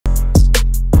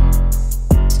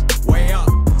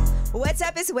What's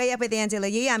up? It's Way Up with Angela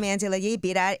Yee. I'm Angela Yee.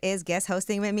 B-Dot is guest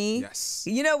hosting with me. Yes.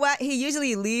 You know what? He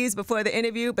usually leaves before the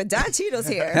interview, but Don Cheadle's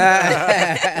here.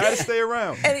 I gotta stay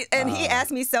around. And he asked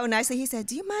me so nicely. He said,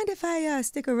 "Do you mind if I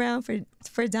stick around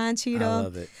for Don Cheadle?" I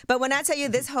love it. But when I tell you,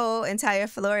 this whole entire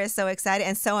floor is so excited,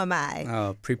 and so am I.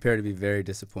 Oh, prepare to be very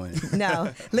disappointed.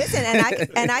 No, listen,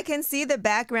 and I can see the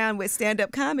background with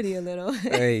stand-up comedy a little.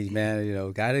 Hey,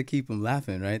 man, gotta keep them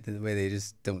laughing, right? The way they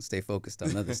just don't stay focused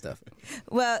on other stuff.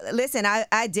 Well, listen,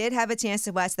 I did have a chance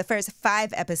to watch the first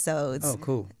 5 episodes. Oh,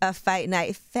 cool. Of Fight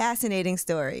Night. Fascinating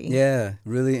story. Yeah,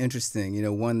 really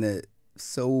interesting. One that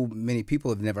so many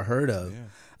people have never heard of. Yeah.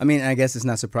 I mean, I guess it's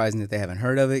not surprising that they haven't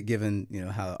heard of it, given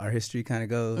how our history kind of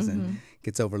goes and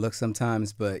gets overlooked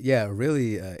sometimes. But yeah,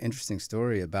 really interesting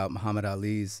story about Muhammad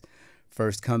Ali's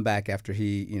first comeback after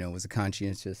he, was a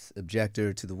conscientious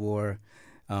objector to the war.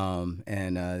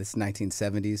 And it's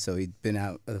 1970s, so he'd been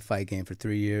out of the fight game for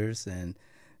 3 years, and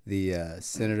the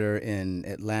senator in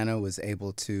Atlanta was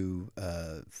able to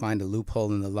find a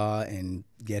loophole in the law and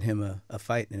get him a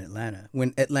fight in Atlanta.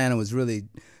 When Atlanta was really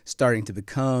starting to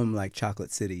become like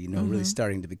Chocolate City, really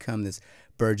starting to become this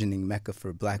burgeoning mecca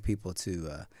for black people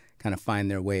to kind of find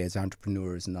their way as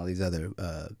entrepreneurs and all these other,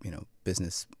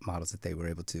 business models that they were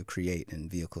able to create and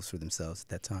vehicles for themselves at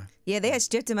that time. Yeah, they had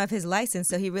stripped him of his license,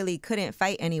 so he really couldn't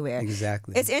fight anywhere.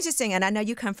 Exactly. It's interesting, and I know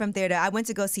you come from theater. I went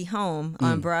to go see Home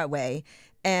on Broadway.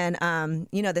 And,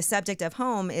 the subject of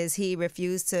Home is he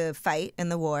refused to fight in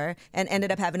the war and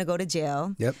ended up having to go to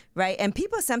jail. Yep. Right? And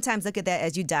people sometimes look at that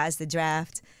as you dodge the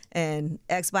draft and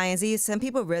X, Y, and Z. Some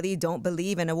people really don't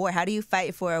believe in a war. How do you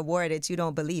fight for a war that you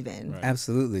don't believe in? Right.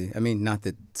 Absolutely. I mean, not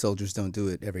that soldiers don't do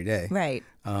it every day. Right.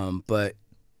 But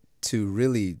to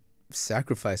really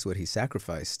sacrifice what he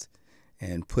sacrificed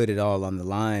and put it all on the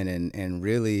line and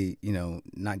really,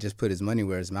 not just put his money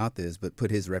where his mouth is, but put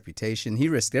his reputation. He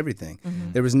risked everything.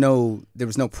 There was no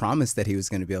promise that he was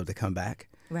going to be able to come back.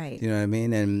 Right. You know what I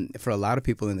mean? And for a lot of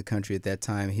people in the country at that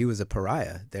time, he was a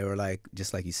pariah. They were like,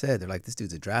 just like you said, they're like, this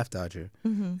dude's a draft dodger.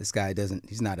 This guy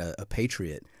he's not a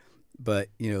patriot. But,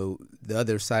 the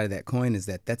other side of that coin is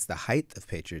that's the height of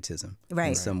patriotism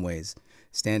in some ways.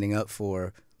 Standing up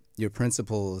for your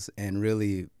principles and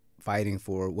really fighting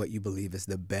for what you believe is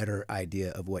the better idea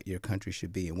of what your country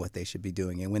should be and what they should be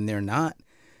doing. And when they're not,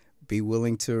 be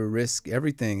willing to risk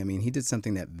everything. I mean, he did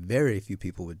something that very few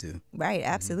people would do. Right,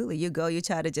 absolutely. You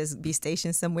try to just be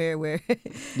stationed somewhere where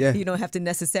Yeah. you don't have to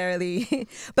necessarily.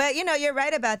 But, you're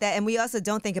right about that. And we also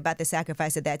don't think about the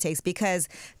sacrifice that takes, because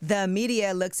the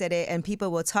media looks at it and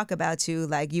people will talk about you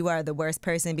like you are the worst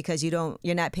person because you're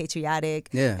not patriotic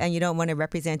and you don't want to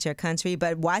represent your country.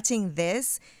 But watching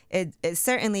this, it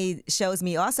certainly shows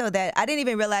me also that I didn't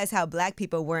even realize how black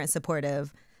people weren't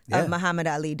supportive of Muhammad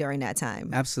Ali during that time.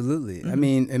 Absolutely. I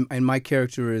mean, and my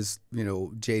character is,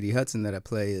 J.D. Hudson that I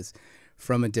play is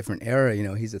from a different era.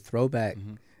 He's a throwback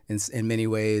in many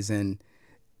ways, and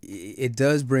it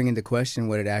does bring into question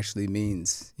what it actually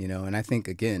means, And I think,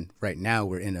 again, right now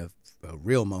we're in a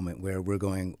real moment where we're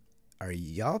going, are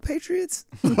y'all patriots?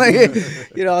 Like,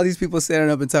 all these people standing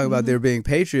up and talking about there being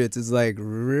patriots is like,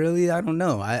 really? I don't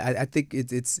know. I think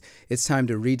it's time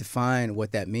to redefine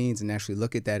what that means and actually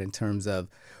look at that in terms of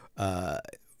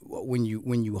when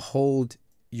you hold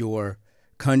your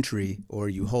country or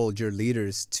you hold your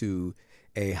leaders to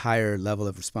a higher level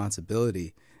of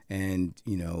responsibility, and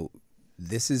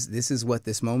this is what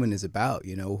this moment is about.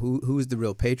 Who is the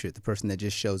real patriot? The person that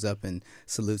just shows up and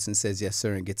salutes and says yes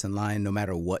sir and gets in line no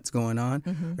matter what's going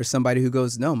on, or somebody who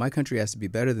goes, no, my country has to be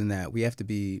better than that. We have to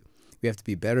be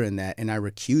better in that, and I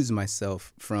recuse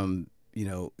myself from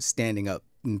standing up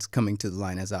and coming to the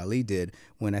line as Ali did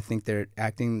when I think they're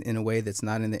acting in a way that's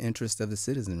not in the interest of the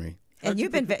citizenry. And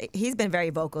he's been very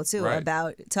vocal, too,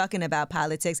 about talking about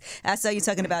politics. I saw you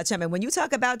talking about Trump. And when you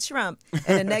talk about Trump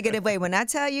in a negative way, when I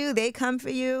tell you they come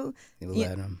for you,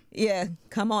 let them. Yeah,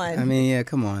 come on. I mean, yeah,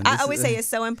 come on. I always say it's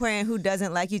so important who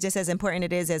doesn't like you, just as important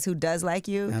it is as who does like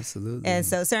you. Absolutely. And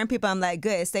so certain people, I'm like,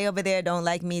 good, stay over there, don't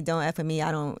like me, don't F with me,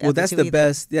 I don't F Well, that's with you the either.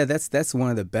 best. Yeah, that's one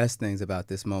of the best things about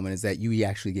this moment is that you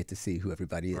actually get to see who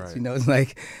everybody is. Right. It's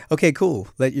like, okay, cool,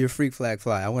 let your freak flag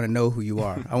fly. I want to know who you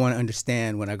are. I want to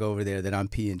understand when I go over there that I'm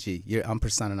P and G. I'm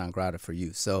persona non grata for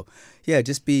you. So, yeah,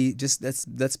 let's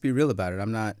be real about it.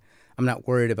 I'm not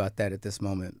worried about that at this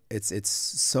moment. It's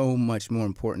so much more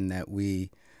important that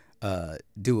we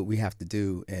do what we have to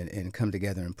do and come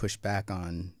together and push back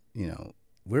on.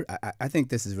 I think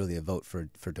this is really a vote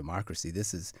for democracy.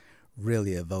 This is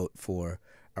really a vote for,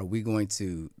 are we going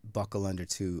to buckle under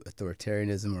to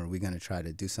authoritarianism, or are we going to try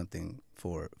to do something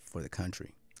for the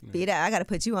country? I got to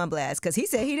put you on blast because he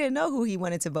said he didn't know who he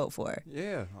wanted to vote for.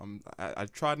 Yeah, I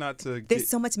try not to. There's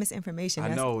so much misinformation.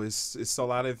 I know it's a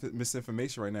lot of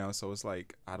misinformation right now. So it's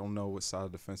like I don't know what side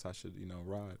of the fence I should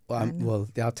ride. Well,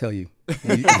 I'll tell you.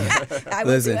 I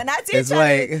will Listen, too, and I do. it's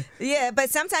like yeah, but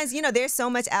sometimes there's so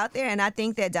much out there, and I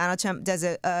think that Donald Trump does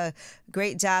a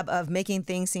great job of making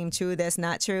things seem true that's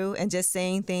not true, and just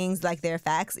saying things like they're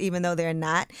facts, even though they're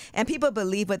not. And people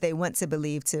believe what they want to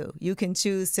believe too. You can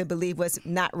choose to believe what's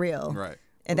not real, right?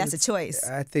 And that's a choice.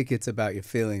 I think it's about your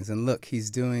feelings. And look, he's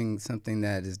doing something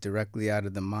that is directly out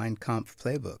of the Mein Kampf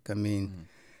playbook. I mean,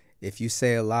 if you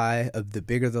say a lie, the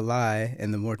bigger the lie,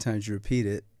 and the more times you repeat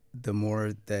it, the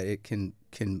more that it can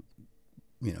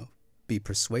be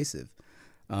persuasive.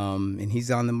 And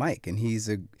he's on the mic, and he's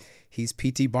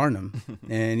P.T. Barnum,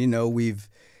 and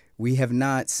we have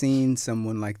not seen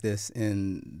someone like this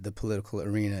in the political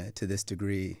arena to this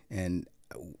degree, and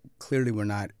clearly we're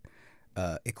not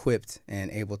equipped and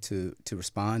able to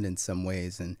respond in some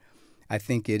ways. And I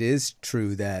think it is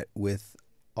true that with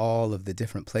all of the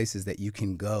different places that you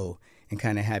can go and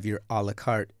kind of have your a la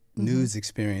carte news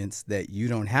experience, that you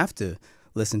don't have to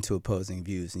listen to opposing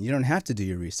views and you don't have to do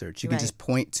your research. You can just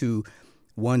point to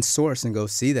one source and go,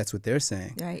 see, that's what they're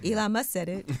saying. Right. Elon Musk said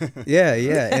it. Yeah.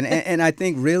 And I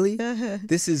think really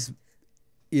this is,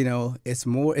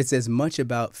 it's as much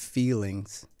about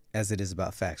feelings as it is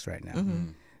about facts right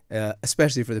now.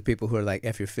 Especially for the people who are like,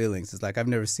 F your feelings. It's like, I've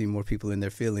never seen more people in their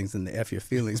feelings than the F your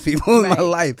feelings people in my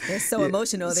life. They're so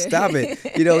emotional. Stop it.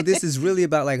 This is really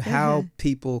about like how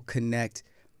people connect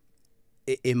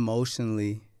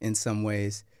emotionally in some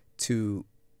ways to,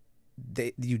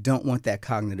 you don't want that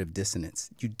cognitive dissonance.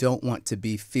 You don't want to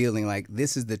be feeling like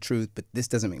this is the truth, but this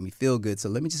doesn't make me feel good. So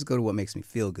let me just go to what makes me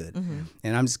feel good.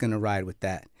 And I'm just going to ride with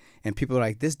that. And people are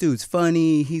like, this dude's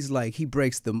funny. He's like, he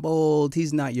breaks the mold.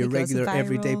 He's not your regular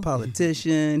everyday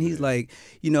politician. He's like,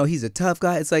 he's a tough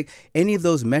guy. It's like any of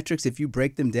those metrics, if you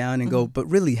break them down and go, but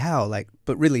really how?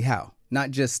 But really how? Not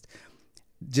just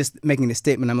making a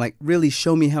statement. I'm like, really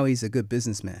show me how he's a good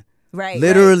businessman. Right.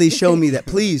 Literally show me that.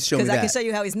 Please show me that. Because I can show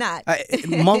you how he's not.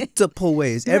 Multiple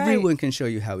ways. Right. Everyone can show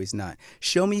you how he's not.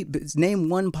 Show me, name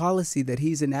one policy that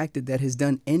he's enacted that has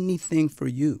done anything for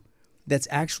you that's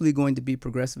actually going to be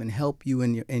progressive and help you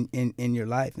in your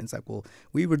life. And it's like, well,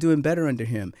 we were doing better under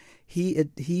him.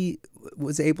 He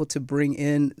was able to bring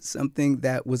in something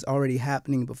that was already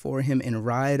happening before him and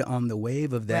ride on the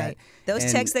wave of that. Right.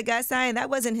 Those checks that got signed, that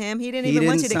wasn't him. He didn't even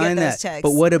want you to get those checks.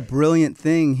 But what a brilliant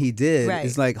thing he did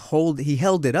is like he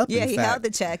held it up. Yeah, he held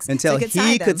the checks until so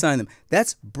he could sign them.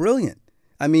 That's brilliant.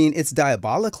 I mean, it's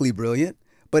diabolically brilliant.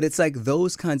 But it's like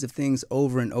those kinds of things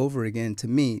over and over again, to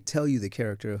me, tell you the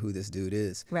character of who this dude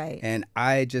is. Right. And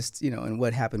I just, and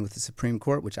what happened with the Supreme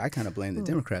Court, which I kind of blame the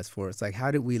Democrats for, it's like, how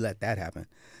did we let that happen?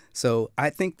 So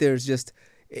I think there's just,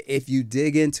 if you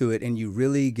dig into it and you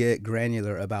really get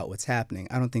granular about what's happening,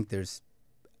 I think there's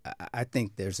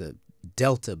a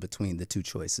delta between the two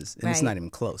choices. And it's not even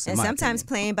close. And sometimes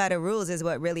playing by the rules is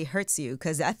what really hurts you,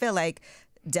 because I feel like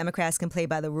Democrats can play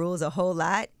by the rules a whole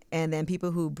lot. And then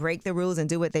people who break the rules and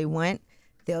do what they want,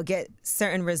 they'll get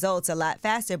certain results a lot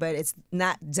faster, but it's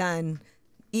not done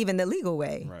even the legal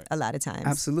way a lot of times.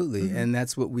 Absolutely. And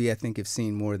that's what we, I think, have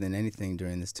seen more than anything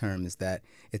during this term, is that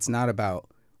it's not about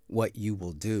what you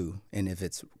will do and if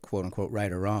it's quote unquote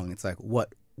right or wrong. It's like,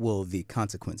 what will the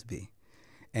consequence be?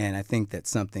 And I think that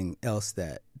something else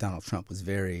that Donald Trump was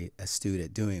very astute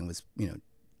at doing was,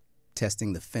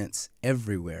 testing the fence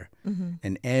everywhere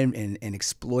and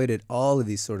exploited all of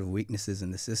these sort of weaknesses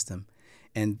in the system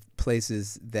and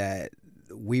places that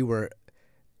we were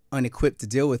unequipped to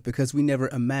deal with because we never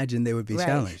imagined they would be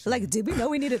challenged. Like, did we know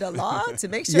we needed a law to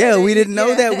make sure? Yeah, we didn't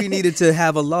know that we needed to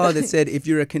have a law that said if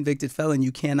you're a convicted felon,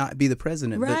 you cannot be the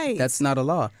president. Right. But that's not a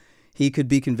law. He could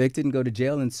be convicted and go to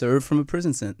jail and serve from a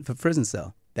prison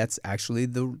cell. That's actually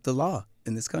the law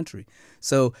in this country.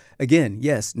 So again,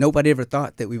 yes, nobody ever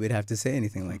thought that we would have to say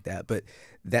anything like that, but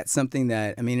that's something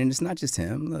that, and it's not just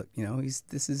him. Look,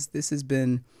 this has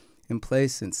been in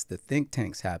place since the think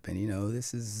tanks happened.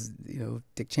 This is,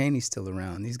 Dick Cheney's still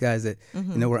around. These guys that,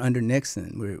 were under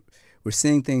Nixon. We're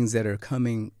seeing things that are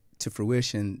coming to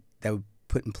fruition that were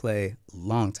put in play a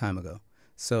long time ago.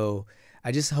 So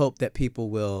I just hope that people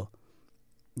will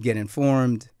get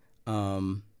informed,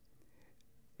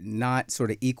 not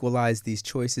sort of equalize these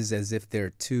choices as if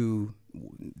they're too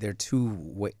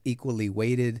equally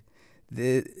weighted.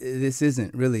 This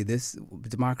isn't really. This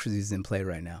democracy is in play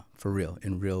right now, for real,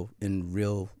 in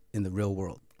the real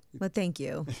world. Well, thank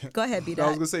you. Go ahead, B. I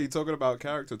was gonna say, you're talking about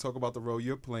character. Talk about the role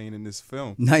you're playing in this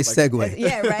film. Nice segue.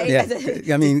 Yeah, right.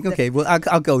 Yeah. I mean, okay. Well,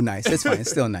 I'll go nice. It's fine. It's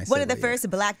still nice. One of the first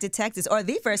black detectives, or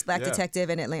the first black Yeah. detective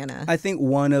in Atlanta. I think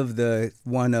one of the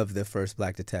first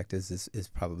black detectives is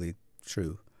probably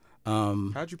true.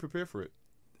 How'd you prepare for it?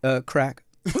 Crack.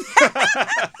 I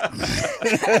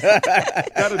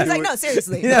was like, no,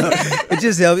 seriously. It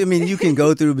just helps. I mean, you can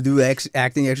go through do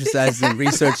acting exercises and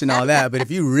research and all that, but if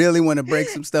you really want to break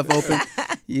some stuff open,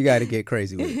 you got to get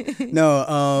crazy with it.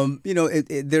 No,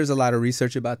 there's a lot of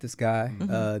research about this guy.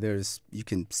 You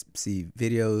can see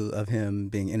video of him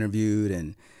being interviewed,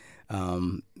 and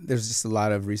there's just a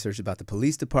lot of research about the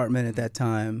police department at that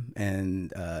time.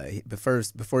 And before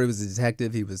he was a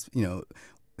detective, he was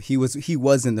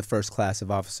in the first class of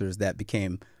officers that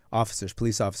became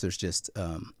police officers just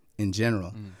in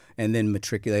general, and then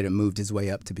matriculated, moved his way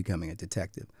up to becoming a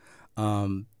detective.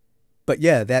 But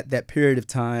yeah, that period of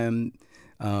time,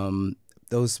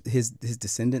 his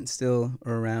descendants still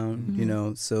are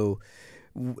around, so.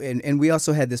 And we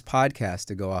also had this podcast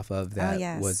to go off of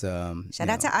that was shout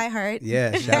out to iHeart.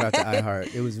 Yeah, shout out to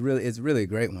iHeart. It's really a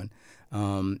great one.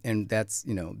 And that's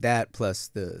that plus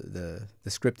the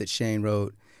script that Shane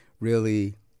wrote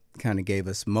really kind of gave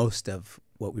us most of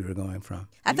what we were going from.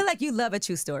 I feel like you love a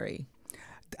true story.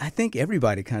 I think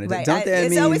everybody kind of right. does. Don't they?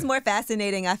 It's always more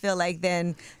fascinating, I feel like,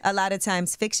 than a lot of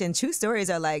times fiction. True stories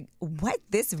are like, what?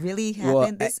 This really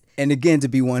happened? Well, and again, to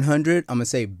be 100, I'm going to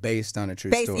say based on a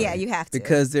true story. Yeah, you have to.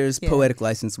 Because there's poetic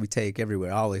license we take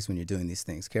everywhere, always when you're doing these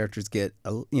things. Characters get,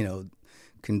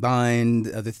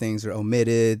 combined, other things are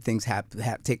omitted, things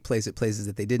take place at places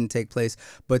that they didn't take place.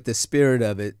 But the spirit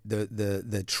of it,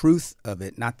 the truth of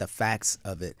it, not the facts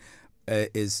of it,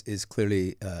 is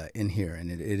clearly in here,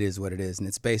 and it is what it is, and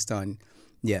it's based on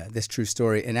this true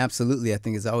story. And absolutely, I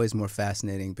think it's always more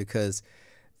fascinating because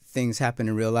things happen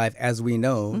in real life, as we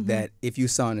know, that if you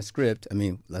saw in a script, I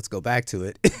mean, let's go back to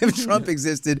it. If Trump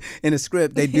existed in a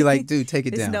script, they'd be like, dude, take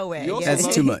it down. No way.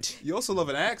 That's too much. You also love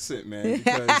an accent, man,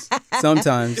 because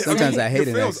sometimes I hate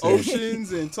an accent.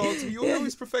 Oceans and talk to you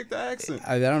always perfect the accent.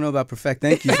 I don't know about perfect.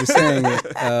 Thank you for saying it.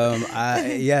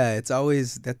 It's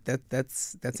always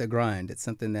that's a grind. It's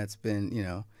something that's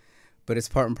been, but it's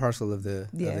part and parcel of the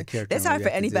character. It's hard for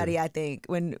anybody, I think,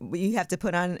 when you have to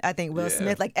put on, I think, Will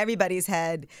Smith. Like, everybody's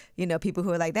had, people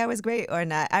who are like, that was great or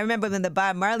not. I remember when the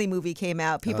Bob Marley movie came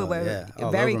out, people were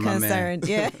very concerned.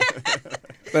 Yeah.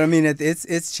 But I mean,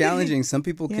 it's challenging. Some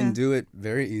people can do it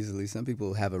very easily. Some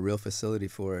people have a real facility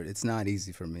for it. It's not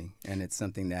easy for me. And it's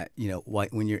something that,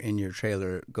 when you're in your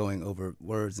trailer going over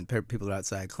words and people are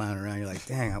outside clowning around, you're like,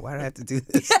 dang, why do I have to do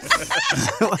this?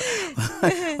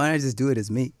 Why don't I just do it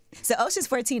as me? So Ocean's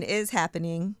 14 is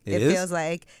happening. It is? Feels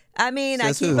like. I mean,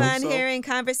 Says I keep who? on hearing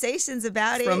conversations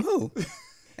about it. From who?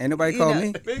 Ain't nobody called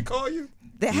me. They call you?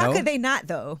 How could they not,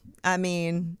 though? I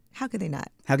mean, how could they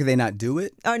not? How could they not do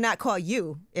it? Or not call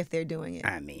you if they're doing it?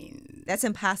 I mean, that's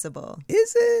impossible.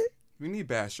 Is it? We need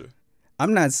Basher.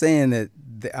 I'm not saying that.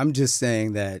 I'm just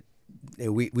saying that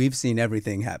we've seen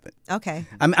everything happen. Okay.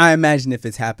 I imagine if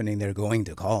it's happening, they're going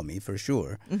to call me for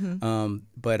sure.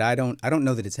 But I don't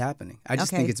know that it's happening. I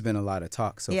just think it's been a lot of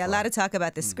talk so far. A lot of talk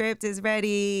about the script is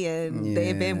ready and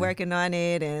they've been working on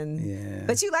it, and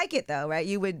but you like it though, right?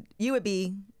 You would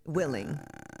be willing.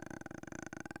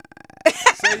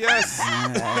 Say yes.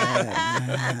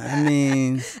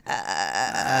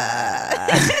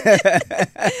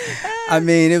 I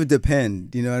mean, it would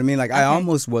depend. You know what I mean? Like, I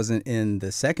almost wasn't in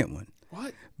the second one.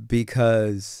 What?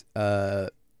 Because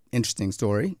interesting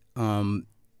story.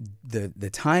 The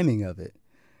timing of it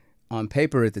on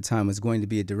paper at the time was going to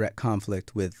be a direct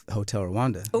conflict with Hotel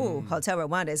Rwanda. Ooh, Hotel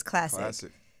Rwanda is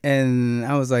classic. And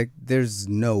I was like, there's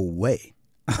no way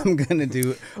I'm gonna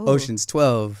do Ocean's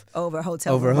 12 over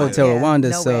Hotel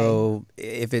Rwanda. No so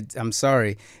I'm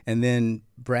sorry. And then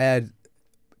Brad,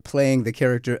 playing the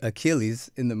character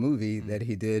Achilles in the movie that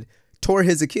he did, tore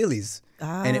his Achilles,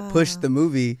 and it pushed the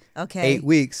movie 8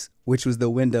 weeks, which was the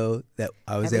window that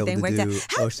I was able to do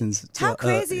Ocean's 12. How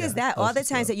crazy is that? All the times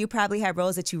 12. that you probably had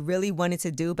roles that you really wanted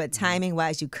to do, but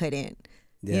timing-wise you couldn't.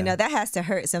 Yeah. That has to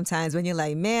hurt sometimes when you're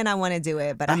like, man, I want to do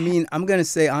it. But I mean, I'm going to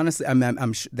say, honestly,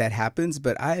 I'm sure that happens,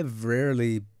 but I have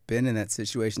rarely been in that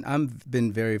situation. I've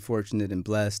been very fortunate and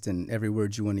blessed, and every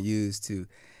word you want to use, to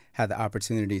have the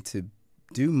opportunity to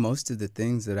do most of the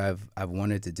things that I've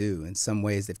wanted to do. In some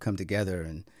ways, they've come together,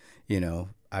 and,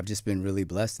 I've just been really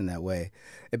blessed in that way.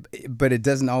 But it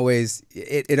doesn't always,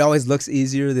 it always looks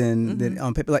easier than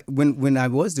on paper. Like when I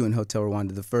was doing Hotel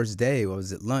Rwanda, the first day I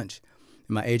was at lunch.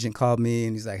 My agent called me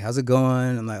and he's like, how's it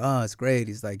going? I'm like, oh, it's great.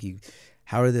 He's like,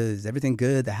 is everything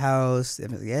good? The house?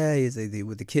 Yeah. He's like,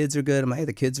 the kids are good. I'm like, hey,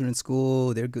 the kids are in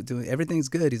school. They're good. Everything's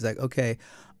good. He's like, okay.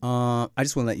 I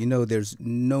just want to let you know there's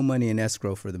no money in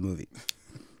escrow for the movie.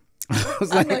 I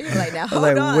was like, I know you're like, now, I was hold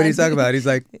like, on. what are you talking about? He's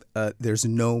like, there's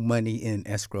no money in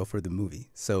escrow for the movie.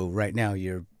 So right now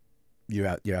you're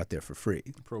out there for free.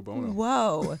 Pro bono.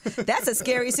 Whoa, that's a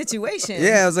scary situation.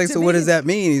 Yeah, I was like, so me. what does that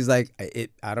mean? He's like,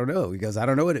 I don't know. He goes, I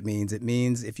don't know what it means. It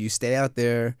means if you stay out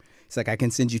there, he's like, I can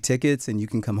send you tickets and you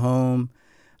can come home.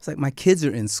 I was like, my kids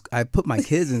are I put my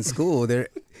kids in school. They're,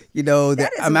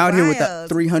 I'm out here with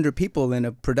 300 people in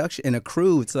a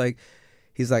crew. It's like,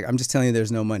 he's like, I'm just telling you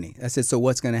there's no money. I said, so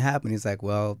what's going to happen? He's like,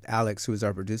 well, Alex, who was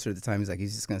our producer at the time, he's like,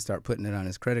 he's just going to start putting it on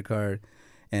his credit card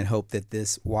and hope that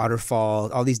this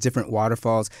waterfall, all these different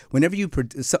waterfalls, whenever you,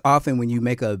 so often when you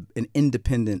make an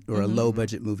independent or a low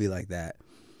budget movie like that,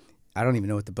 I don't even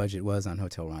know what the budget was on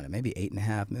Hotel Rwanda, maybe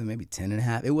 8.5, maybe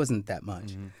 10.5. It wasn't that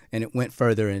much. And it went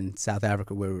further in South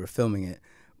Africa where we were filming it.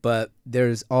 But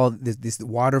there's all this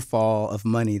waterfall of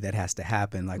money that has to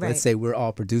happen. Like, let's say we're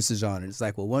all producers on it. It's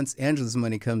like, well, once Angela's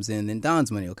money comes in, then Don's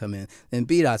money will come in, then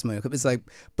B-Dot's money will come in. It's like,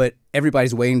 but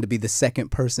everybody's waiting to be the second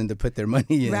person to put their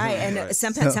money in. Right, and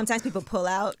sometimes people pull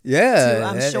out. Yeah, too,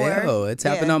 I'm sure. It's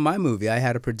happened on my movie. I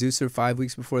had a producer 5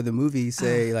 weeks before the movie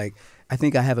say, like, I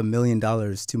think I have $1 million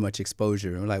too much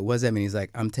exposure. I'm like, what does that mean? He's like,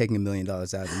 I'm taking $1 million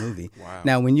out of the movie. Wow.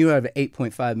 Now, when you have an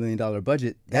 $8.5 million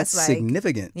budget, that's like,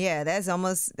 significant. Yeah, that's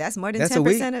more than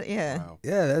 10%. Yeah. Wow.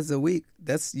 Yeah, that's a week.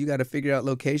 You got to figure out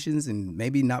locations and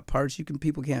maybe not parts.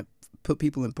 People can't put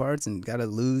people in parts and got to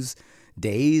lose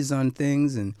days on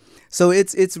things. And so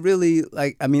it's really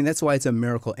like, I mean, that's why it's a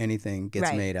miracle anything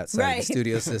gets made outside the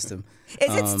studio system.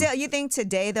 Is it still, you think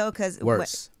today though, because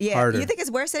worse, harder. You think it's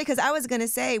worse today? Because I was going to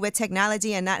say with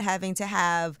technology and not having to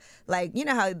have, like, you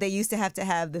know how they used to have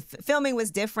the filming was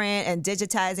different and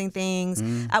digitizing things.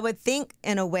 I would think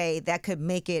in a way that could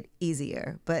make it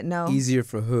easier, but no. Easier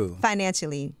for who?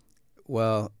 Financially.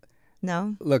 Well,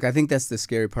 no. Look, I think that's the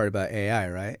scary part about AI,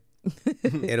 right?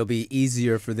 It'll be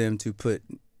easier for them to put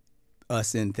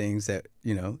us in things that,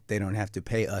 they don't have to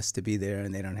pay us to be there,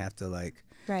 and they don't have to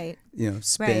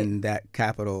spend that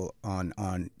capital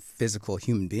on physical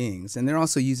human beings. And they're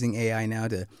also using AI now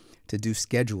to do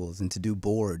schedules and to do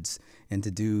boards and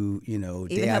to do,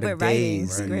 day out of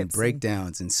days and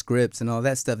breakdowns and scripts and all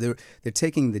that stuff. They're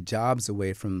taking the jobs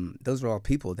away from, those are all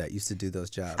people that used to do those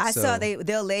jobs. I saw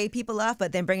they'll lay people off,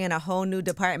 but then bring in a whole new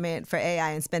department for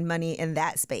AI and spend money in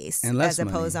that space. And less as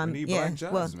opposed money. on, We need black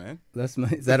jobs, man. Less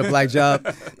money. Is that a black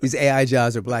job? These AI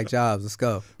jobs are black jobs. Let's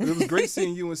go. But it was great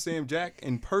seeing you and Sam Jack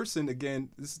in person again.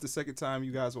 This is the second time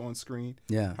you guys were on screen.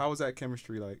 Yeah. How was that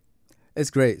chemistry like? It's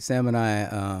great. Sam and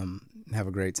I have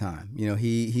a great time.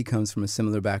 He comes from a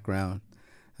similar background,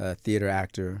 theater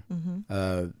actor.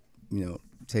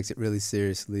 Takes it really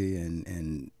seriously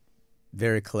and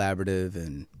very collaborative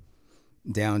and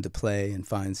down to play and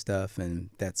find stuff, and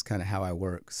that's kind of how I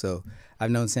work. So I've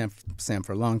known Sam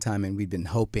for a long time, and we've been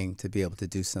hoping to be able to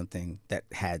do something that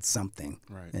had something,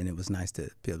 and it was nice to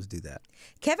be able to do that.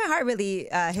 Kevin Hart really,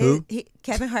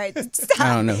 Kevin Hart, stop.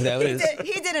 I don't know who that is.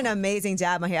 He did an amazing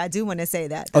job on here. I do want to say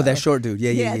that. Oh, that short dude.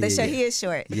 Yeah. He is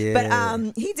short. Yeah.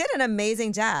 But he did an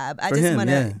amazing job. I For just him, want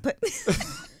to put.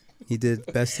 He did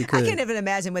best he could. I can't even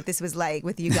imagine what this was like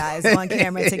with you guys on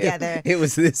camera together. It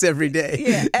was this every day.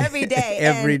 Yeah, every day.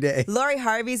 Every day. Lori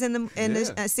Harvey's in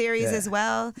the series as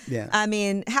well. Yeah. I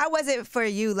mean, how was it for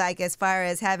you, like, as far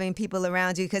as having people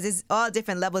around you? Because it's all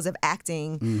different levels of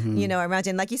acting, around you.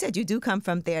 And like you said, you do come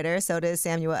from theater. So does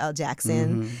Samuel L.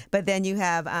 Jackson. But then you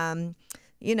have,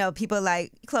 people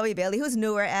like Chloe Bailey, who's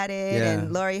newer at it,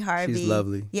 and Lori Harvey. She's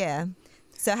lovely. Yeah.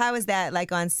 So how is that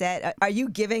like on set? Are you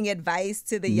giving advice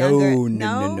to the younger?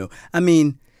 No. I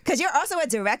mean, because you're also a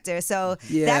director, so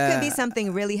that could be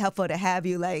something really helpful to have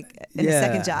you like in a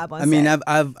second job on set.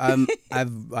 I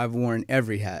mean, I've worn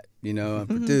every hat. I've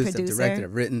produced, I've directed,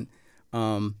 I've written,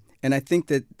 and I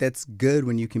think that's good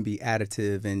when you can be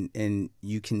additive and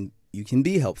you can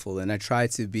be helpful. And I try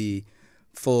to be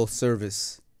full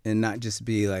service. And not just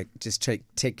be like, just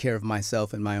take care of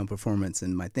myself and my own performance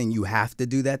and my thing. You have to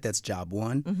do that. That's job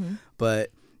one.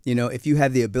 But, if you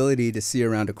have the ability to see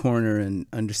around a corner and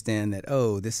understand that,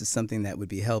 oh, this is something that would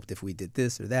be helped if we did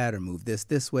this or that or move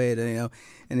this way, and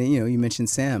then, you mentioned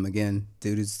Sam again,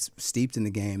 dude who's steeped in the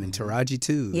game, and Taraji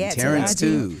too, and Terrence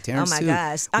too. Terrence too.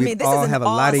 Gosh. I mean, this all is an have a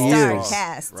lot of all-star years.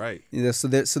 cast. Right. So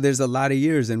there's a lot of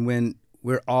years, and when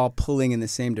we're all pulling in the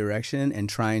same direction and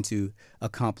trying to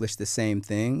accomplish the same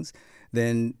things,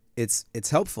 then it's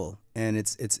helpful and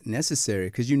it's necessary,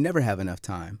 because you never have enough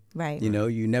time. Right.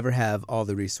 You never have all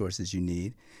the resources you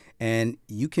need. And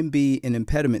you can be an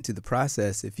impediment to the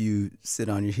process if you sit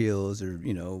on your heels or,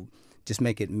 just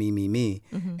make it me, me, me.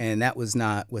 And that was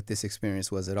not what this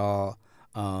experience was at all.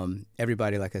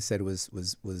 Everybody, like I said,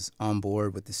 was on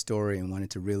board with the story and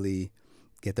wanted to really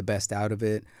get the best out of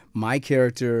it. My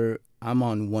character, I'm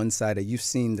on one side of, you've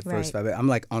seen the first 5, I'm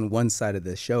like on one side of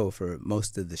the show for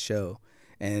most of the show.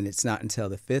 And it's not until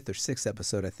the 5th or 6th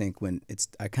episode, I think, when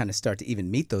I kind of start to even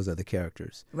meet those other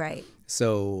characters. Right.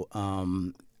 So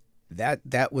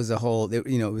that was a whole,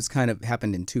 it was kind of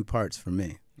happened in 2 parts for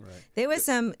me. Right. There were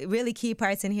some really key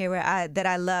parts in here that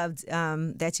I loved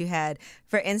that you had.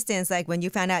 For instance, like when you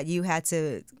found out you had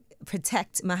to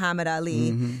protect Muhammad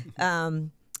Ali.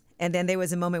 And then there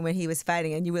was a moment when he was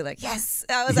fighting and you were like, yes.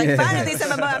 I was like, finally, this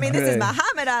is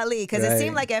Muhammad Ali. Because it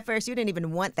seemed like at first you didn't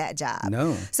even want that job.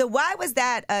 No. So why was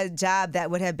that a job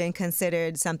that would have been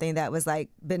considered something that was like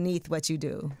beneath what you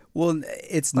do? Well,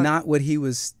 it's not what he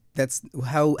was. That's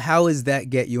how does that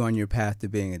get you on your path to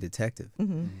being a detective?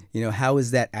 How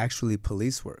is that actually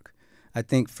police work? I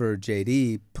think for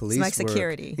JD, police it's like work,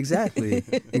 security.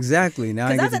 Exactly. Now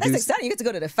I Because get that's exciting. You get to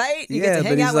go to the fight. You get to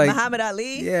hang out with Muhammad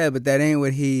Ali. Yeah, but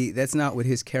that's not what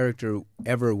his character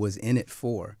ever was in it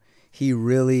for. He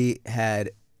really had,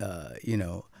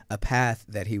 a path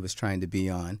that he was trying to be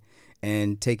on,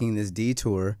 and taking this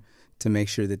detour to make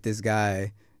sure that this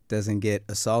guy doesn't get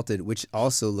assaulted, which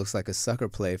also looks like a sucker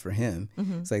play for him.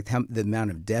 It's like the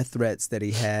amount of death threats that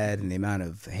he had and the amount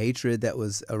of hatred that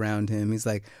was around him. He's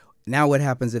like, now what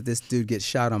happens if this dude gets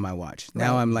shot on my watch?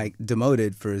 Now I'm like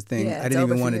demoted for a thing I didn't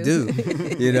even want to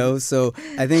do. So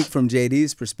I think from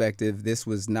JD's perspective, this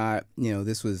was not,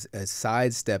 this was a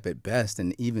sidestep at best,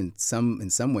 and even in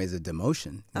some ways a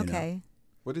demotion. Okay.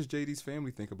 What does JD's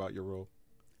family think about your role?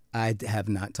 I have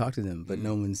not talked to them, but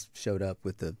no one's showed up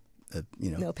with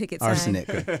no picket arsenic.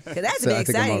 Because that's been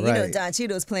exciting. Right. Don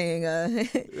Cheadle's playing.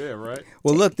 Yeah, right.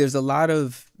 Well, look, there's a lot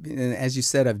of, and as you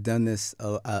said, I've done this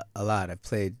a lot. I've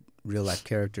played real life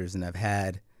characters, and I've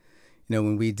had,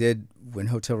 when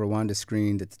Hotel Rwanda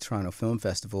screened at the Toronto Film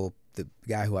Festival, the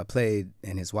guy who I played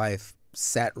and his wife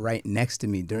sat right next to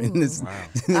me during this. Wow.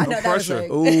 I know pressure.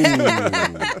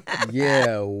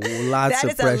 Yeah, lots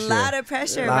of pressure. That is a lot of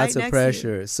pressure. Lots right of next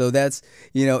pressure. To you. So that's,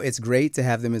 it's great to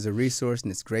have them as a resource,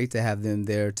 and it's great to have them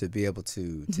there to be able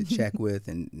to check with.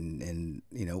 And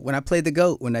when I played the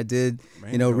GOAT, when I did,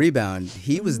 Rebound,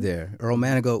 he was there. Earl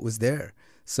Manigault was there.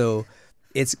 So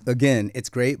it's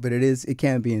great, but it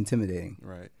can be intimidating.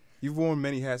 Right. You've worn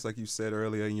many hats, like you said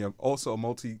earlier, and you're also a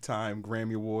multi-time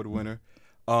Grammy Award winner.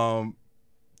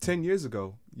 10 years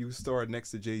ago, you starred next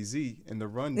to Jay-Z in the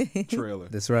Run trailer.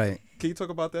 That's right. Can you talk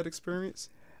about that experience?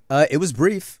 It was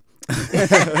brief,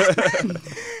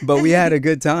 but we had a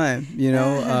good time.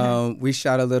 We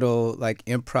shot a little like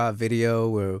improv video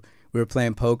where we were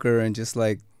playing poker and just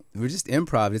like we're just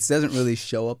improv. It doesn't really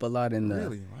show up a lot in the.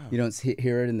 Really? Wow. You don't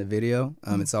hear it in the video.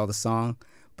 It's all the song.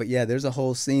 But yeah, there's a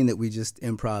whole scene that we just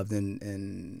improv'd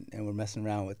and we're messing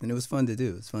around with, and it was fun to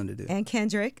do. And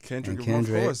Kendrick. Kendrick, of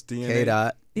course. DNA.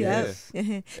 K-Dot. Yeah.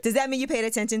 Does that mean you paid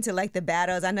attention to like the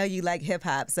battles? I know you like hip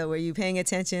hop, so were you paying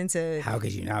attention to? How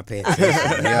could you not pay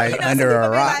attention? You're under a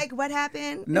rock. Like, what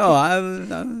happened? No,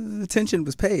 attention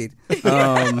was paid.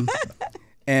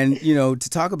 And to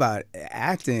talk about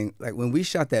acting, like when we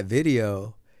shot that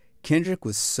video, Kendrick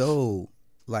was so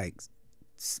like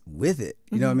with it.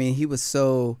 You know what I mean? He was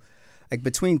so like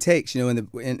between takes,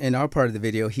 in our part of the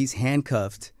video, he's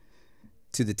handcuffed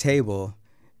to the table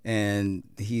and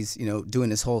he's, doing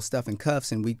this whole stuff in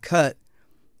cuffs, and we'd cut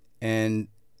and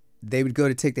they would go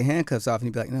to take the handcuffs off and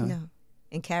he'd be like, no.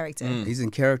 In character. He's in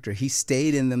character. He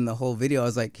stayed in them the whole video. I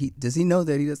was like, does he know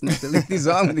that he doesn't have to leave these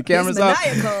on when the camera's off?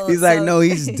 He's like, no,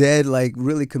 he's dead, like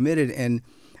really committed. And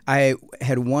I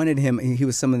had wanted him, he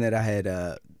was someone that I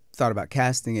had thought about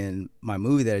casting in my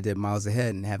movie that I did, Miles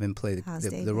Ahead, and have him play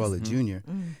the role of Junior.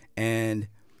 And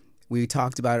we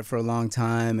talked about it for a long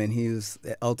time, and he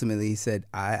said,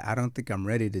 I don't think I'm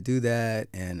ready to do that,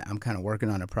 and I'm kind of working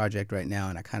on a project right now,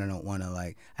 and I kind of don't want to,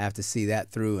 I have to see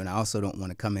that through, and I also don't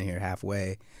want to come in here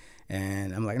halfway.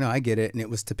 And I'm like, no, I get it. And it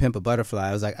was To Pimp a Butterfly.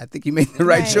 I was like, I think you made the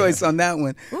right choice on that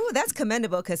one. Ooh, that's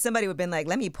commendable, because somebody would have been like,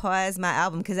 let me pause my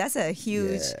album, because that's a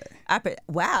huge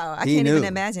wow, I can't even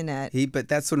imagine that. But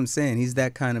that's what I'm saying. He's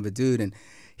that kind of a dude. And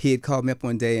he had called me up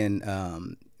one day,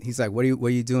 and he's like, what are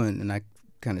you doing? And I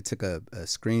kind of took a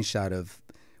screenshot of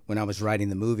when I was writing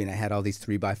the movie, and I had all these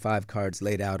 3x5 cards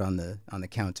laid out on the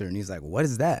counter. And he's like, what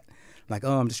is that? I'm like,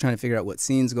 I'm just trying to figure out what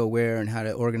scenes go where and how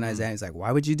to organize that. And he's like,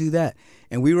 why would you do that?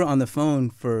 And we were on the phone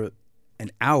for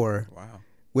an hour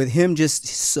with him just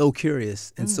so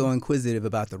curious and so inquisitive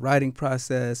about the writing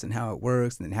process and how it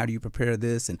works, and then how do you prepare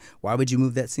this, and why would you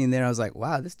move that scene there? I was like,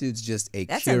 wow, this dude's just a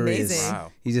That's curious. amazing.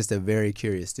 Wow. He's just a very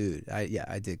curious dude.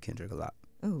 I did Kendrick a lot.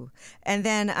 Ooh. And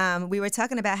then we were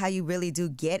talking about how you really do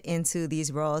get into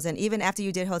these roles. And even after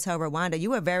you did Hotel Rwanda,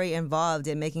 you were very involved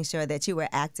in making sure that you were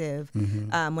active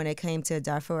when it came to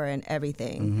Darfur and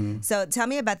everything. So tell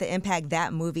me about the impact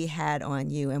that movie had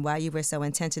on you and why you were so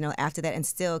intentional after that and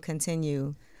still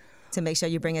continue to make sure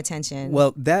you bring attention.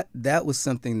 Well, that was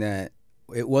something that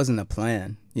it wasn't a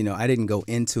plan. You know, I didn't go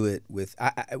into it with.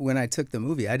 When I took the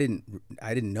movie, I didn't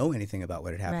know anything about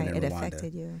what had happened in it Rwanda.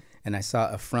 affected you. And I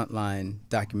saw a Frontline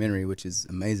documentary, which is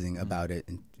amazing about it,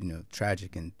 and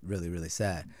tragic and really, really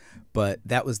sad. But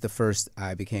that was the first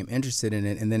I became interested in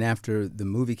it. And then after the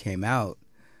movie came out,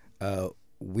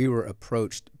 we were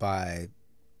approached by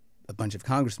a bunch of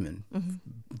congressmen,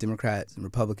 Democrats and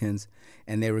Republicans,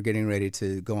 and they were getting ready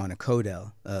to go on a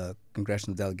CODEL. A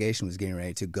congressional delegation was getting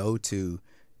ready to go to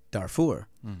Darfur,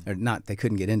 or not. They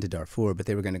couldn't get into Darfur, but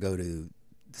they were going to go to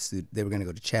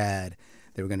Chad.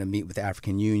 They were going to meet with the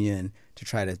African Union to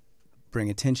try to bring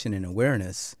attention and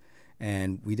awareness.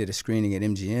 And we did a screening at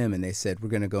MGM, and they said, we're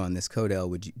going to go on this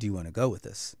CODEL. Do you want to go with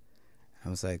us? I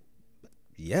was like,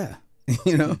 yeah.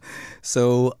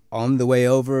 So on the way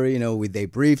over, they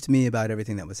briefed me about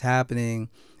everything that was happening.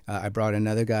 I brought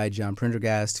another guy, John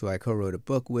Prendergast, who I co-wrote a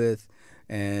book with,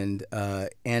 and Paul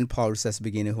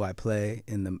Rusesabagina, who I play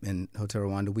in Hotel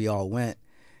Rwanda. We all went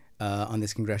on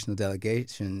this congressional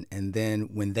delegation, and then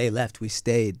when they left, we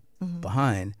stayed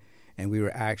behind, and we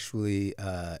were actually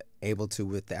able to,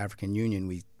 with the African Union,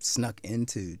 we snuck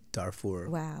into Darfur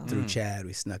through Chad.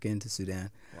 We snuck into Sudan,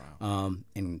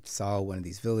 and saw one of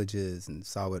these villages and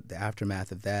saw what the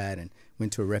aftermath of that, and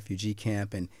went to a refugee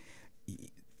camp. And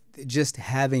just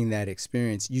having that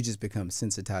experience, you just become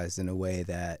sensitized in a way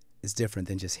that is different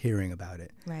than just hearing about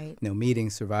it. Right. Meeting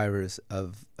survivors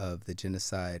of the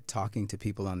genocide, talking to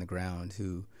people on the ground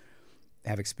who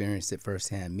have experienced it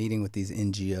firsthand, meeting with these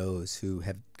NGOs who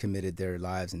have committed their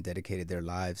lives and dedicated their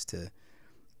lives to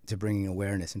bringing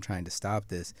awareness and trying to stop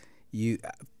this. You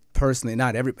personally,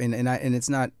 not every, and it's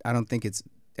not. I don't think it's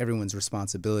everyone's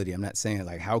responsibility. I'm not saying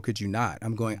like, how could you not?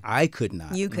 I'm going, I could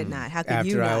not. You could not. How could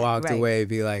you not? After I walked away,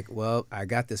 be like, well, I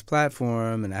got this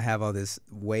platform and I have all these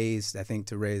ways, I think,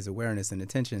 to raise awareness and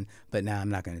attention, but now I'm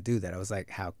not going to do that. I was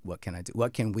like, what can I do?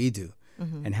 What can we do?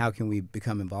 And how can we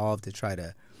become involved to try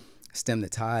to stem the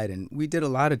tide? And we did a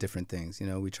lot of different things.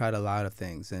 We tried a lot of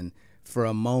things. And for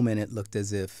a moment, it looked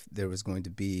as if there was going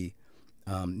to be,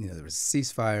 there was a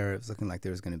ceasefire. It was looking like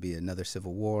there was going to be another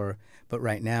civil war. But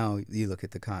right now, you look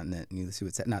at the continent and you see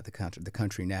what's not the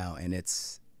country now, and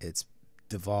it's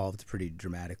devolved pretty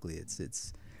dramatically.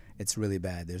 It's really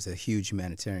bad. There's a huge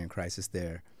humanitarian crisis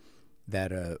there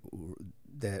that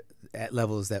at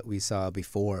levels that we saw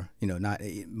before. Not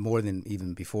more than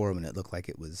even before, when it looked like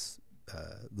it was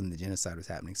when the genocide was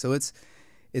happening. So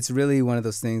it's really one of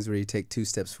those things where you take 2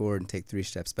 steps forward and take 3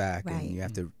 steps back, and you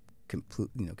have to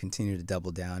continue to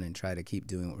double down and try to keep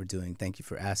doing what we're doing. Thank you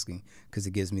for asking, because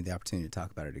it gives me the opportunity to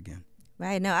talk about it again.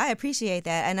 Right. No, I appreciate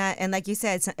that. And like you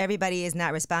said, everybody is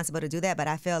not responsible to do that, but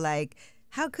I feel like,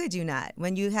 how could you not?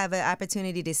 When you have an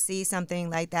opportunity to see something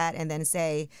like that and then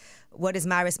say, what is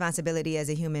my responsibility as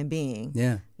a human being?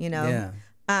 Yeah. Yeah.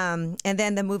 And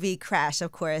then the movie Crash,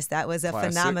 of course, that was a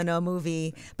phenomenal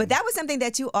movie. But that was something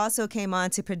that you also came on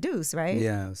to produce, right?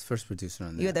 Yeah, I was first producer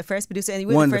on that. You were the first producer, and you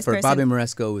were the first person. Bobby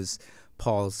Moresco was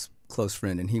Paul's close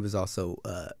friend, and he was also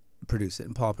produced it,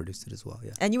 and Paul produced it as well.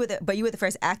 Yeah. And you were the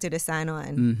first actor to sign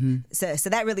on. So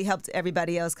that really helped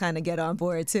everybody else kind of get on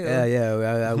board too.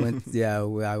 Yeah. I went.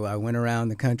 I went around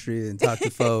the country and talked to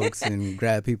folks and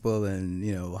grabbed people and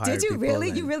hired Did you people. really?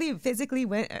 And, You really physically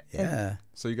went? Yeah.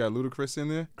 So you got Ludacris in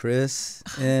there? Chris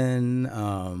and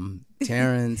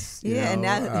Terrence. And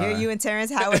now here you and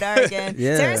Terrence Howard are again.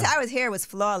 Yeah. Terrence Howard's hair was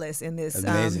flawless in this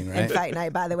Amazing, right? in Fight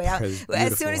Night, by the way.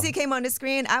 As soon as he came on the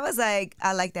screen, I was like,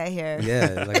 I like that hair.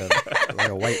 Yeah, like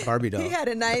a white Barbie doll. He had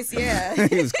a nice,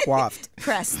 he was coiffed.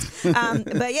 Pressed.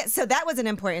 But yeah, so that was an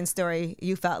important story,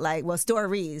 you felt like,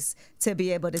 stories to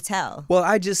be able to tell. Well,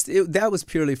 that was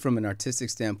purely from an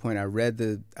artistic standpoint. I read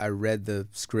the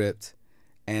script,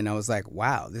 and I was like,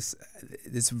 wow,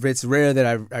 it's rare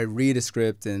that I read a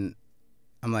script and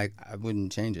I'm like, I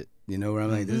wouldn't change it. Where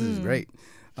I'm like, this is great.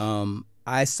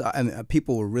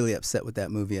 People were really upset with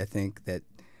that movie. I think that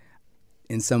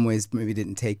in some ways maybe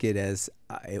didn't take it as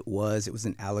it was. It was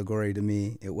an allegory to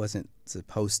me. It wasn't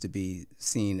supposed to be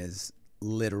seen as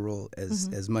literal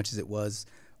as much as it was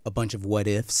a bunch of what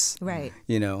ifs. Right.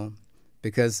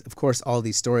 Because of course all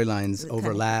these storylines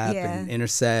overlap and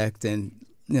intersect, and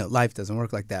life doesn't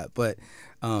work like that. But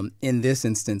in this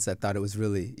instance, I thought it was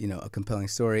really, a compelling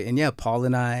story. And yeah, Paul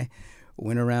and I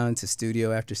went around to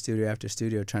studio after studio after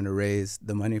studio trying to raise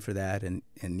the money for that. And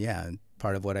yeah,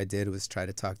 part of what I did was try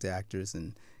to talk to actors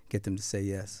and get them to say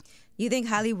yes. You think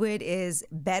Hollywood is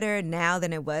better now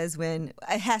than it was when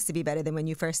it has to be better than when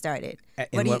you first started?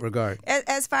 In what regard?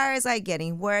 As far as like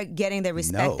getting work, getting the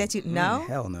respect that you know?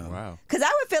 Hell no. Wow. Because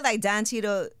I would feel like Don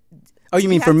Cheadle. Oh, you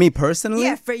mean for me personally?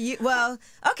 Yeah, for you. Well,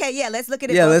 okay, yeah, let's look at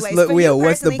it yeah, both let's ways. look. Yeah,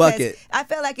 what's the bucket? I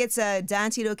feel like it's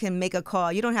Don Cheadle can make a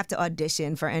call. You don't have to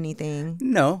audition for anything.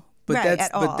 No, but right, that's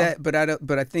at all.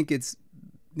 but I think it's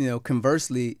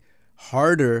conversely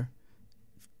harder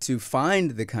to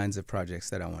find the kinds of projects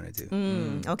that I want to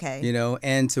do. Okay.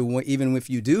 And to even if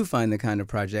you do find the kind of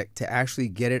project, to actually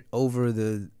get it over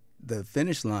the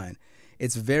finish line,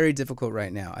 it's very difficult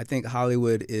right now. I think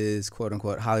Hollywood is, quote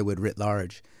unquote, Hollywood writ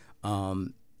large,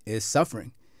 is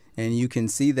suffering. And you can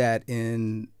see that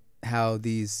in how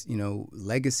these,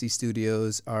 legacy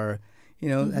studios are,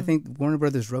 I think Warner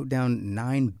Brothers wrote down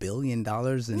 $9 billion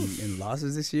in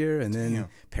losses this year. And then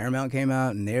Paramount came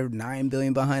out and they're $9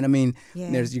 billion behind. I mean, you're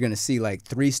going to see like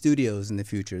 3 studios in the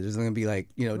future. There's going to be like,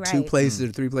 2 places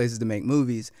or 3 places to make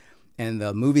movies. And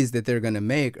the movies that they're going to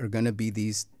make are going to be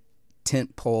these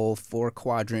tentpole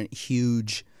 4-quadrant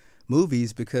huge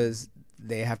movies because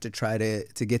they have to try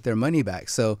to get their money back.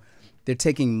 So they're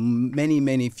taking many,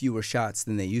 many fewer shots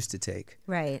than they used to take.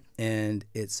 Right. And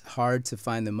it's hard to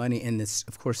find the money. And this,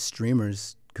 of course,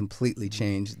 streamers completely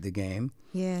changed the game.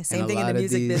 Yeah, same thing in the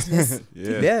music business.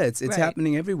 Yeah, it's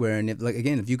happening everywhere. And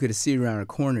if you could see around a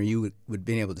corner, you would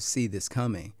be able to see this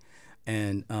coming.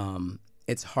 And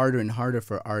it's harder and harder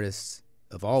for artists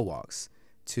of all walks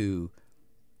to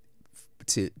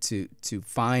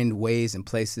find ways and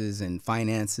places and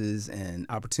finances and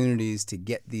opportunities to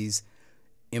get these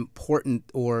important,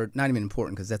 or not even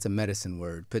important because that's a medicine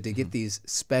word, but to get these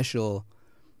special,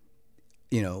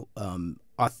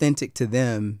 authentic to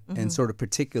them and sort of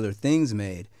particular things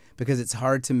made, because it's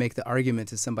hard to make the argument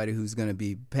to somebody who's going to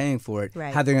be paying for it,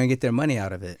 how they're going to get their money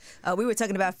out of it. We were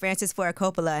talking about Francis Ford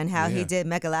Coppola and how he did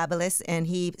Megalopolis, and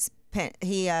he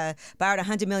borrowed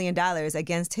 $100 million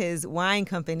against his wine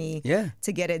company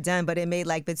to get it done, but it made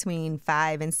like between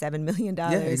 $5 and $7 million.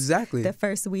 Yeah, exactly. The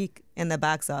first week in the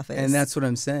box office. And that's what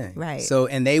I'm saying. Right. So,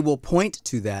 and they will point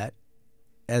to that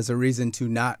as a reason to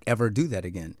not ever do that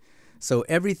again. So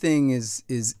everything is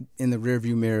in the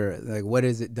rearview mirror. Like, what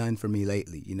has it done for me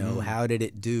lately? How did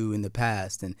it do in the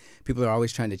past? And people are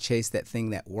always trying to chase that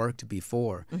thing that worked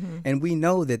before. And we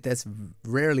know that that's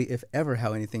rarely, if ever,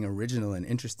 how anything original and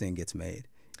interesting gets made.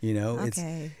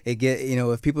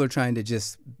 If people are trying to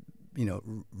just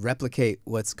replicate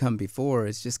what's come before,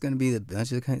 it's just going to be a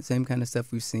bunch of the same kind of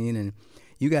stuff we've seen. And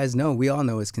you guys know, we all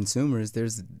know as consumers,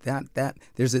 there's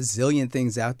there's a zillion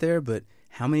things out there, but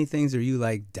how many things are you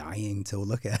like dying to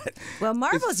look at? Well,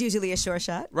 Marvel's usually a sure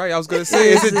shot. Right, I was going to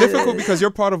say, is it difficult because you're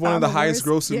part of one of the highest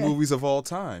grossing movies of all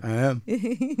time? I am.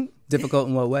 Difficult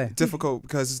in what way? Difficult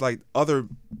because it's like other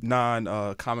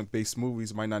non-comic based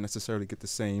movies might not necessarily get the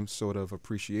same sort of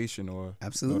appreciation or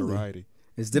notoriety.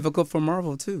 It's difficult for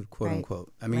Marvel too, quote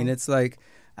unquote. I mean, it's like,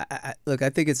 look, I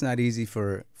think it's not easy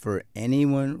for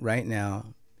anyone right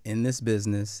now in this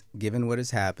business, given what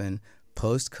has happened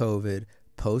post-COVID,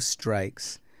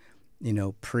 post-strikes,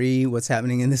 pre what's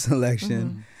happening in this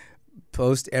election,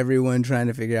 post everyone trying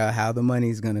to figure out how the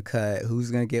money's going to cut,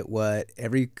 who's going to get what.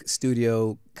 Every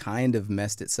studio kind of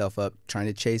messed itself up trying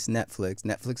to chase Netflix.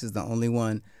 Netflix is the only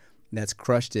one that's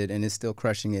crushed it and is still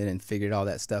crushing it and figured all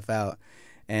that stuff out.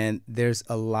 And there's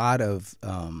a lot of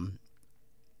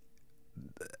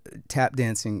tap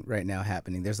dancing right now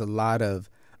happening. There's a lot of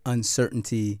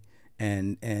uncertainty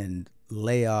and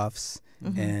layoffs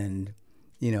and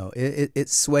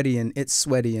it's sweaty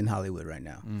in Hollywood right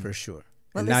now, for sure.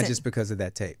 Well, and listen, not just because of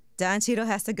that tape. Don Cheadle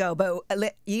has to go, but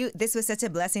this was such a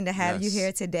blessing to have you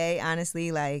here today.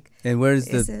 Honestly, like. And where's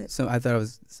I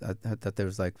thought there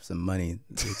was like some money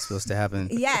that's supposed to happen.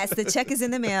 Yes, the check is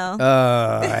in the mail.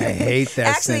 Oh, I hate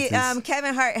that. Actually, sentence.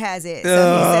 Kevin Hart has it.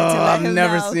 So he said to let him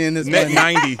never know. seeing this. Net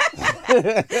 90.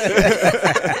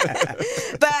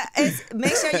 But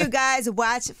make sure you guys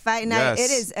watch Fight Night. Yes.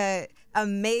 It is a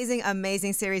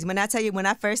amazing series. When I tell you, when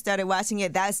I first started watching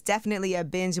it, that's definitely a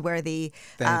binge-worthy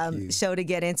show to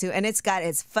get into. And it's got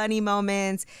its funny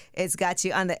moments. It's got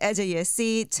you on the edge of your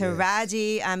seat.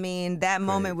 Taraji, I mean, that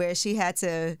moment where she had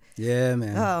to... Yeah,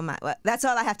 man. Oh, my. Well, that's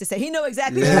all I have to say. He knew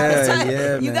exactly what I was talking about.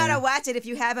 Yeah, you man. got to watch it if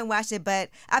you haven't watched it. But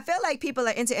I feel like people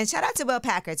are into... And shout out to Will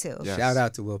Packer, too. Yes. Shout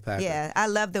out to Will Packer. Yeah, I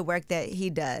love the work that he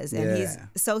does. And he's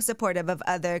so supportive of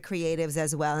other creatives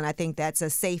as well. And I think that's a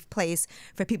safe place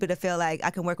for people to feel like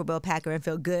I can work with Will Packer and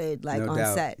feel good like no on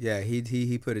doubt. set. Yeah,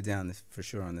 he put it down for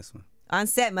sure on this one. On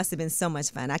set must have been so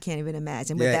much fun. I can't even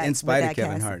imagine. With Yeah, that, in spite with of that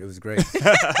Kevin cast. Hart, it was great.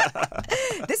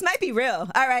 This might be real.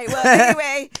 All right. Well,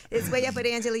 anyway, it's Way Up with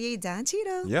Angela Yee, Don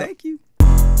Cheadle. Yep. Thank you.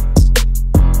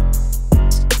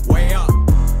 Way up.